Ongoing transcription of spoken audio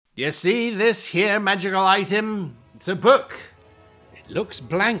You see this here magical item? It's a book. It looks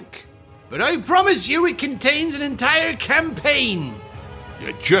blank, but I promise you it contains an entire campaign.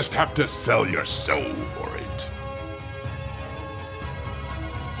 You just have to sell your soul for it.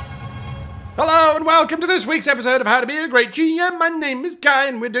 Hello and welcome to this week's episode of How to Be a Great GM. My name is Guy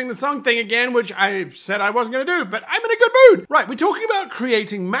and we're doing the song thing again, which I said I wasn't going to do, but I'm in a good mood. Right, we're talking about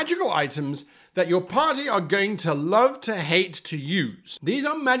creating magical items that your party are going to love to hate to use. These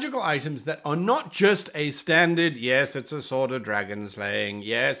are magical items that are not just a standard, yes, it's a sword of dragon slaying,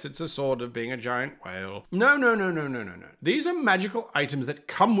 yes, it's a sword of being a giant whale. No. These are magical items that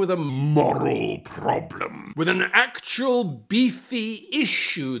come with a moral problem, with an actual beefy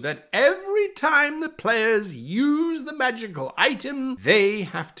issue that every time the players use the magical item, they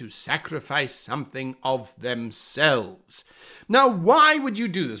have to sacrifice something of themselves. Now, why would you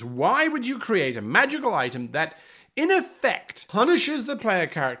do this? Why would you create a magical item that, in effect, punishes the player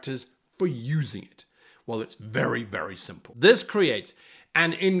characters for using it? Well, it's very, very simple. This creates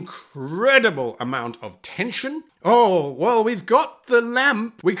an incredible amount of tension. Oh, well, we've got the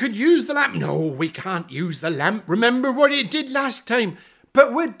lamp. We could use the lamp. No, we can't use the lamp. Remember what it did last time.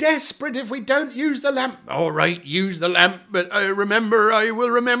 But we're desperate if we don't use the lamp. All right, use the lamp, but I will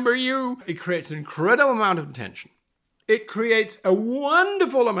remember you. It creates an incredible amount of tension. It creates a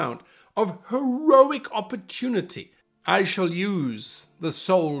wonderful amount of heroic opportunity. I shall use the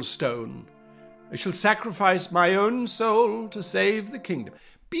soul stone. I shall sacrifice my own soul to save the kingdom.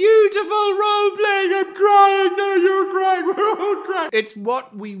 Beautiful role-playing. I'm crying. No, you're crying. We're all crying. It's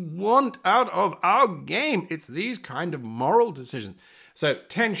what we want out of our game. It's these kind of moral decisions. So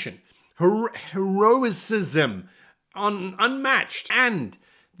tension, heroicism, unmatched, and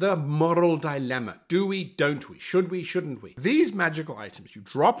the moral dilemma. Do we, don't we? Should we, shouldn't we? These magical items you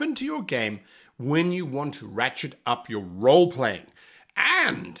drop into your game when you want to ratchet up your role-playing.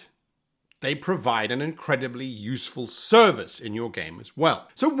 And they provide an incredibly useful service in your game as well.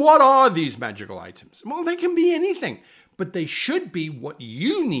 So what are these magical items? Well, they can be anything, but they should be what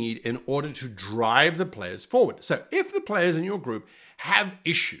you need in order to drive the players forward. So if the players in your group have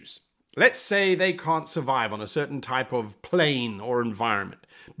issues, let's say they can't survive on a certain type of plane or environment,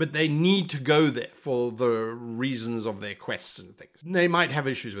 but they need to go there for the reasons of their quests and things. They might have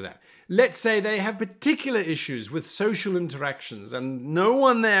issues with that. Let's say they have particular issues with social interactions and no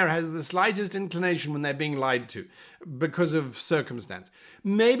one there has the slightest inclination when they're being lied to because of circumstance.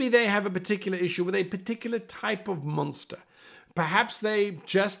 Maybe they have a particular issue with a particular type of monster. Perhaps they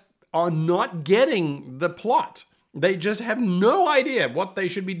just are not getting the plot. They just have no idea what they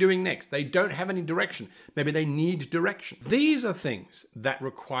should be doing next. They don't have any direction. Maybe they need direction. These are things that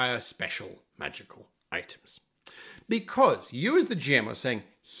require special magical items. Because you as the GM are saying,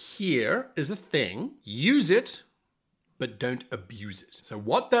 here is a thing, use it, but don't abuse it. So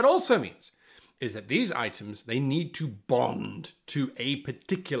what that also means is that these items, they need to bond to a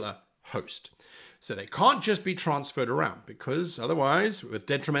particular host. So they can't just be transferred around because otherwise, with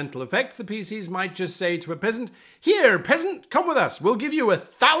detrimental effects, the PCs might just say to a peasant, here, peasant, come with us. We'll give you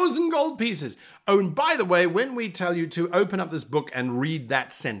 1,000 gold pieces. Oh, and by the way, when we tell you to open up this book and read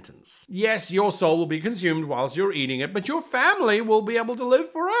that sentence, yes, your soul will be consumed whilst you're eating it, but your family will be able to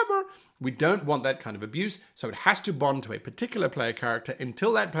live forever. We don't want that kind of abuse, so it has to bond to a particular player character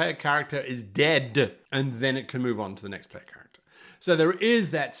until that player character is dead, and then it can move on to the next player character. So there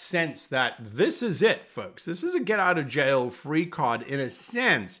is that sense that this is it, folks. This is a get-out-of-jail-free card in a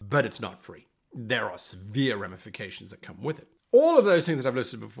sense, but it's not free. There are severe ramifications that come with it. All of those things that I've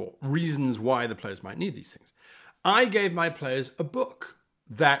listed before, reasons why the players might need these things. I gave my players a book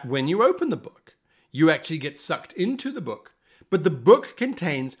that when you open the book, you actually get sucked into the book, but the book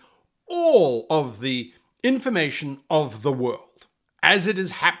contains all of the information of the world. As it is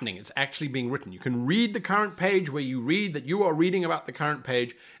happening, it's actually being written. You can read the current page where you read that you are reading about the current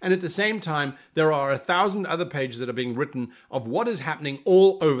page, and at the same time, there are 1,000 other pages that are being written of what is happening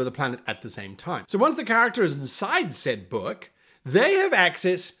all over the planet at the same time. So once the character is inside said book, they have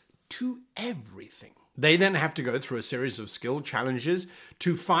access to everything. They then have to go through a series of skill challenges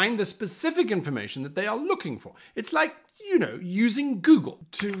to find the specific information that they are looking for. It's like, using Google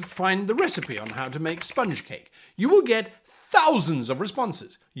to find the recipe on how to make sponge cake. You will get thousands of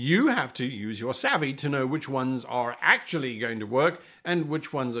responses. You have to use your savvy to know which ones are actually going to work and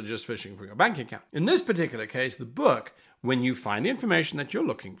which ones are just fishing for your bank account. In this particular case, the book, when you find the information that you're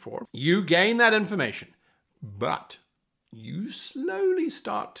looking for, you gain that information, but you slowly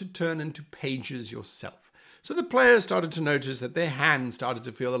start to turn into pages yourself. So the players started to notice that their hands started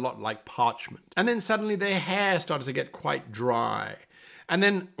to feel a lot like parchment. And then suddenly their hair started to get quite dry. And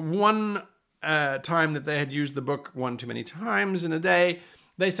then one time that they had used the book one too many times in a day,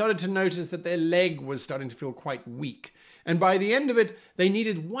 they started to notice that their leg was starting to feel quite weak. And by the end of it, they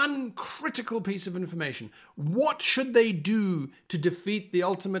needed one critical piece of information. What should they do to defeat the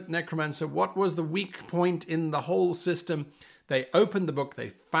ultimate necromancer? What was the weak point in the whole system? They opened the book, they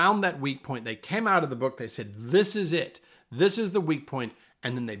found that weak point, they came out of the book, they said, this is it. This is the weak point.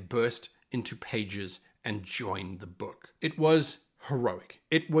 And then they burst into pages and joined the book. It was heroic.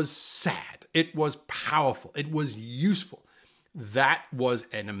 It was sad. It was powerful. It was useful. That was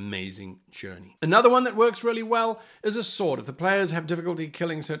an amazing journey. Another one that works really well is a sword. If the players have difficulty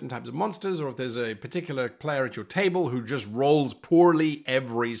killing certain types of monsters, or if there's a particular player at your table who just rolls poorly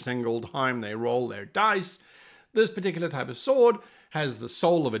every single time they roll their dice, this particular type of sword has the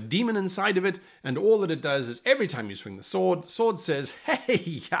soul of a demon inside of it, and all that it does is every time you swing the sword says,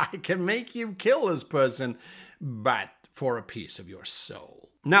 hey, I can make you kill this person, but for a piece of your soul.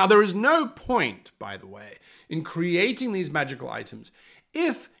 Now, there is no point, by the way, in creating these magical items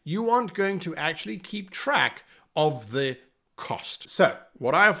if you aren't going to actually keep track of the cost. So,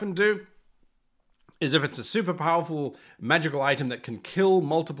 what I often do is if it's a super powerful magical item that can kill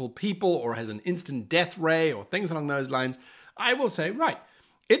multiple people or has an instant death ray or things along those lines, I will say, right,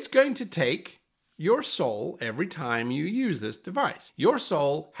 it's going to take your soul every time you use this device. Your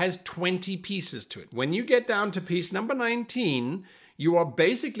soul has 20 pieces to it. When you get down to piece number 19, you are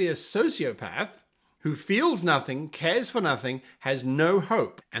basically a sociopath who feels nothing, cares for nothing, has no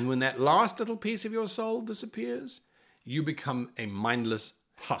hope. And when that last little piece of your soul disappears, you become a mindless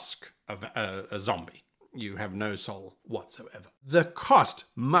husk of a zombie. You have no soul whatsoever. The cost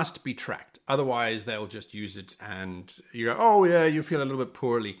must be tracked. Otherwise, they'll just use it and you go, oh yeah, you feel a little bit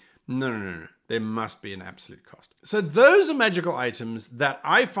poorly. No. There must be an absolute cost. So those are magical items that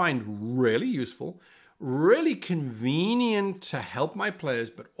I find really useful, really convenient to help my players,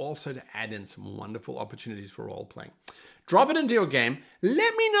 but also to add in some wonderful opportunities for role-playing. Drop it into your game.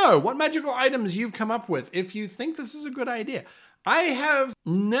 Let me know what magical items you've come up with if you think this is a good idea. I have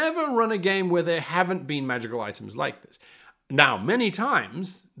never run a game where there haven't been magical items like this. Now, many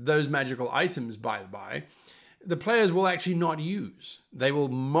times, those magical items, by the by, the players will actually not use. They will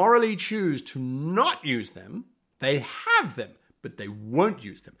morally choose to not use them. They have them, but they won't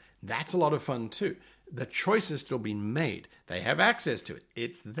use them. That's a lot of fun too. The choice has still been made. They have access to it.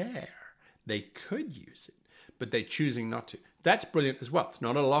 It's there. They could use it, but they're choosing not to. That's brilliant as well. It's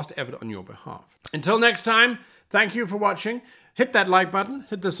not a lost effort on your behalf. Until next time, thank you for watching. Hit that like button,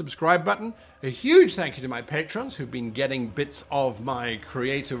 hit the subscribe button. A huge thank you to my patrons who've been getting bits of my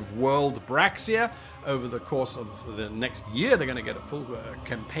creative world Braxia over the course of the next year. They're going to get a full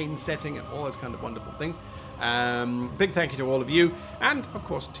campaign setting and all those kind of wonderful things. Big thank you to all of you, and of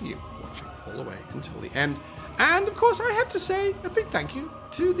course to you watching all the way until the end. And of course I have to say a big thank you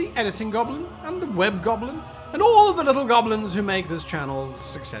to the editing goblin and the web goblin and all of the little goblins who make this channel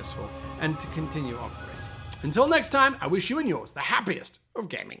successful and to continue operating. Until next time, I wish you and yours the happiest of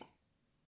gaming.